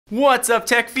What's up,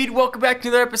 Tech Feed? Welcome back to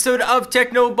another episode of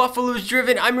TechnoBuffalo's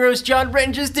Driven. I'm your host, Jon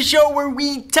Rettinger, the show where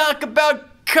we talk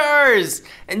about cars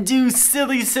and do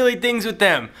silly things with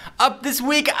them. Up this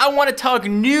week, I want to talk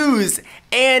news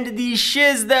and the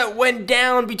shiz that went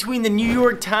down between the New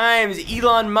York Times,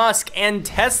 Elon Musk, and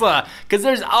Tesla, because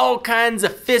there's all kinds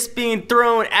of fists being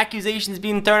thrown, accusations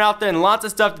being thrown out there, and lots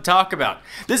of stuff to talk about.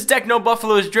 This is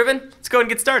TechnoBuffalo's Driven. Let's go ahead and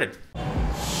get started.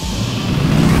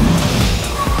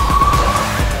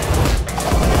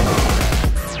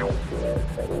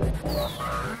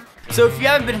 So if you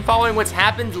haven't been following what's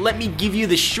happened, let me give you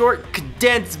the short,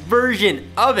 condensed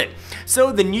version of it.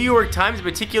 So the New York Times, in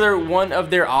particular, one of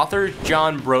their authors,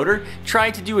 Jon Rettinger,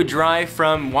 tried to do a drive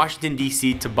from Washington,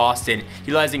 D.C. to Boston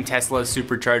utilizing Tesla's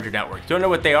supercharger network. Don't know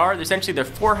what they are? Essentially, they're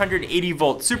 480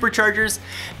 volt superchargers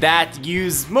that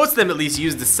use, most of them at least,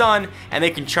 use the sun, and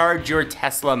they can charge your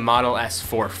Tesla Model S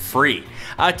for free.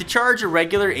 To charge a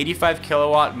regular 85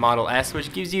 kilowatt Model S,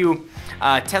 which gives you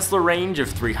a Tesla range of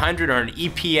 300 or an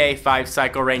EPA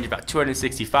 5-cycle range about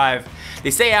 265.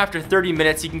 They say after 30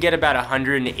 minutes you can get about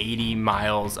 180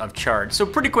 miles of charge. So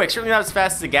pretty quick, certainly not as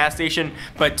fast as a gas station,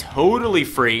 but totally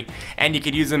free, and you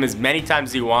could use them as many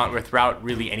times as you want without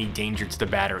really any danger to the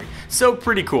battery. So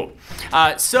pretty cool.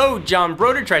 So Jon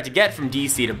Rettinger tried to get from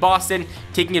DC to Boston,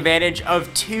 taking advantage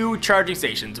of two charging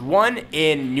stations, one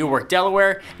in Newark,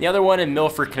 Delaware, and the other one in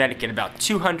Milford, Connecticut, about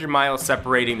 200 miles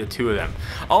separating the two of them.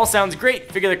 All sounds great.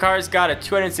 Figure the car's got a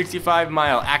 265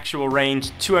 mile actual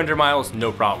range, 200 miles,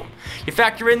 no problem. You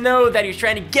factor in though that he's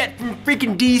trying to get from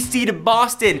freaking DC to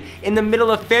Boston in the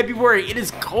middle of February. It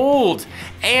is cold,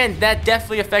 and that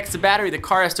definitely affects the battery. The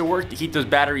car has to work to heat those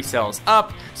battery cells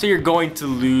up, so you're going to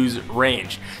lose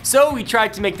range. So he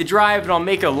tried to make the drive, and I'll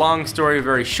make a long story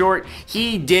very short.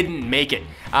 He didn't make it.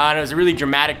 And it was a really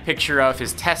dramatic picture of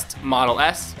his test Model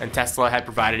S, and Tesla had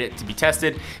provided it to be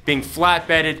tested, being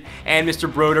flatbedded, and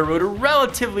Mr. Rettinger wrote a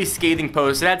relatively scathing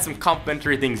post that had some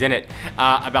complimentary things in it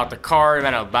about the car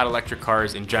and about electric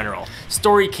cars in general.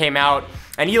 Story came out,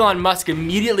 and Elon Musk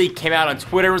immediately came out on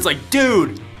Twitter and was like,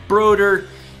 dude, Rettinger,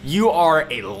 you are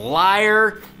a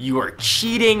liar, you are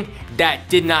cheating, that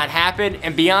did not happen,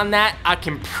 and beyond that, I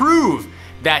can prove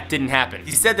that didn't happen.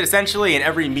 He said that essentially in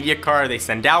every media car they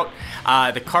send out,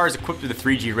 the car is equipped with a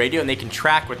 3G radio, and they can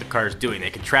track what the car is doing. They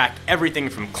can track everything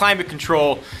from climate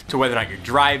control to whether or not you're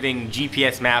driving,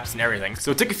 GPS maps, and everything.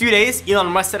 So it took a few days. Elon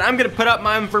Musk said, I'm gonna put up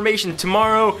my information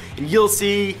tomorrow and you'll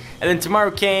see. And then tomorrow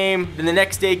came, then the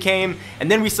next day came, and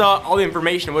then we saw all the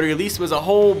information. What he released was a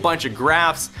whole bunch of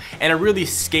graphs and a really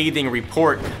scathing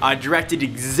report directed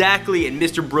exactly at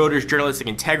Mr. Rettinger's journalistic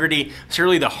integrity,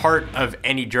 surely the heart of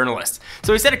any journalist.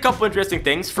 So he said a couple interesting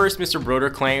things. First, Mr.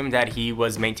 Rettinger claimed that he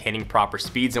was maintaining proper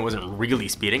speeds and wasn't really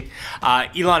speeding.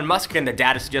 Elon Musk and the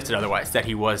data suggested otherwise, that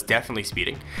he was definitely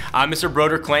speeding. Mr.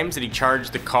 Rettinger claims that he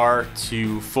charged the car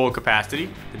to full capacity.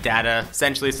 The data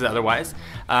essentially says otherwise,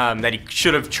 that he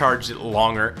should have charged it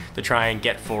longer to try and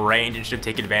get full range and should have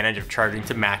taken advantage of charging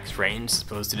to max range as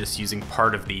opposed to just using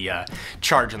part of the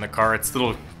charge on the car. It's a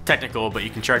little technical, but you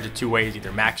can charge it two ways,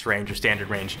 either max range or standard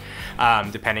range,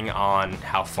 depending on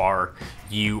how far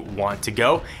you want to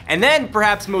go. And then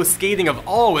perhaps most scathing of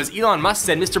all was Elon Musk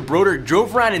said Mr. Rettinger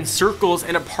drove around in circles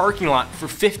in a parking lot for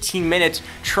 15 minutes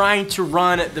trying to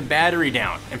run the battery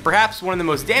down. And perhaps one of the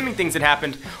most damning things that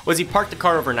happened was he parked the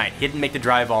car overnight. He didn't make the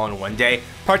drive all in one day,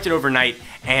 parked it overnight,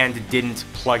 and didn't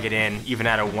plug it in even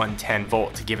at a 110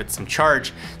 volt to give it some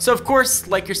charge. So of course,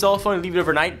 like your cell phone, leave it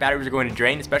overnight, batteries are going to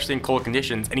drain, especially in cold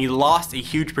conditions, and he lost a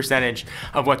huge percentage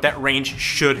of what that range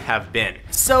should have been.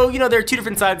 So, you know, there are two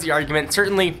different sides of the argument.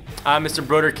 Certainly, Mr.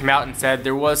 Rettinger came out and said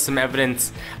there was some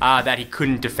evidence that he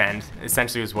couldn't defend,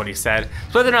 essentially was what he said.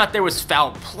 So whether or not there was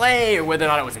foul play or whether or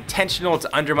not it was intentional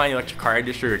to undermine the electric car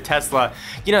industry or Tesla,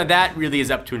 you know, that really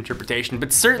is up to interpretation.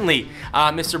 But certainly,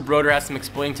 Mr. Rettinger has some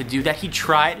explaining to do that he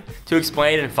tried to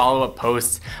explain and follow up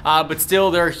posts, but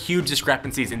still there are huge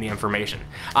discrepancies in the information.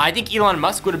 I think Elon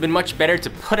Musk would have been much better to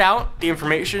put out the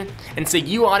information and say,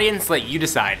 you audience, let you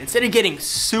decide, instead of getting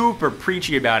super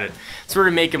preachy about it, sort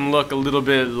of make him look a little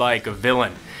bit like a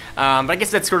villain. But I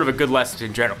guess that's sort of a good lesson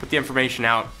in general. Put the information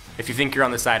out. If you think you're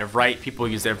on the side of right, people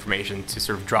use the information to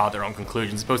sort of draw their own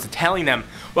conclusions, as opposed to telling them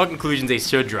what conclusions they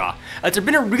should draw. It's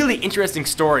been a really interesting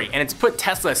story, and it's put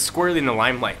Tesla squarely in the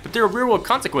limelight, but there are real-world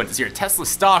consequences here. Tesla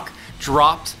stock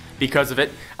dropped because of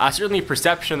it. Certainly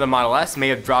perception of the Model S may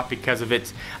have dropped because of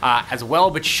it as well,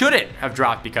 but shouldn't have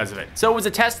dropped because of it. So it was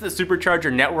a test of the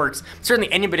supercharger networks.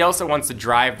 Certainly anybody else that wants to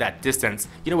drive that distance,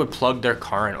 would plug their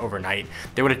car in overnight.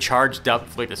 They would have charged up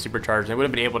for like the supercharger. They would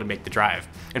have been able to make the drive.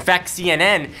 In fact,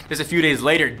 CNN, just a few days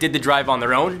later, did the drive on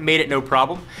their own, made it no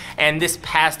problem. And this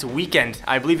past weekend,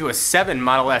 I believe it was 7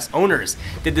 Model S owners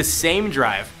did the same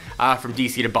drive from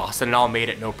DC to Boston, and all made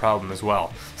it no problem as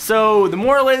well. So the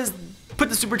moral is, put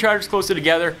the superchargers closer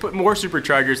together, put more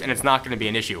superchargers, and it's not going to be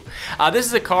an issue. This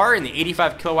is a car in the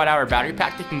 85 kilowatt hour battery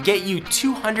pack that can get you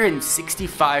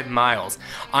 265 miles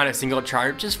on a single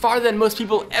charge, which is farther than most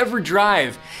people ever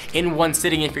drive in one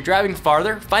sitting. If you're driving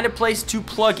farther, find a place to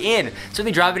plug in.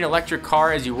 Certainly driving an electric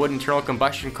car as you would an internal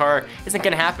combustion car isn't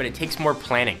going to happen. It takes more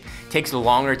planning. It takes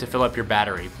longer to fill up your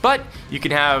battery, but you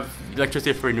can have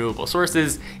electricity from renewable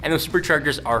sources, and those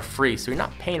superchargers are free, so you're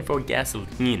not paying for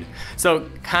gasoline. So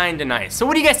kinda nice. So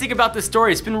what do you guys think about this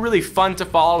story? It's been really fun to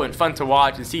follow and fun to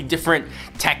watch and see different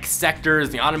tech sectors,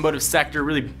 the automotive sector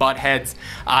really butt heads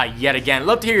yet again.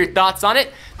 Love to hear your thoughts on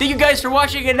it. Thank you guys for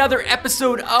watching another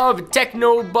episode of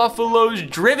TechnoBuffalo's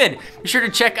Driven. Be sure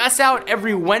to check us out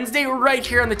every Wednesday right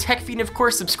here on the Tech Feed, and of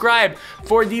course subscribe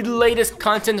for the latest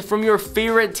content from your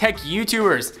favorite tech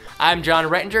YouTubers. I'm Jon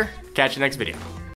Rettinger. Catch you next video.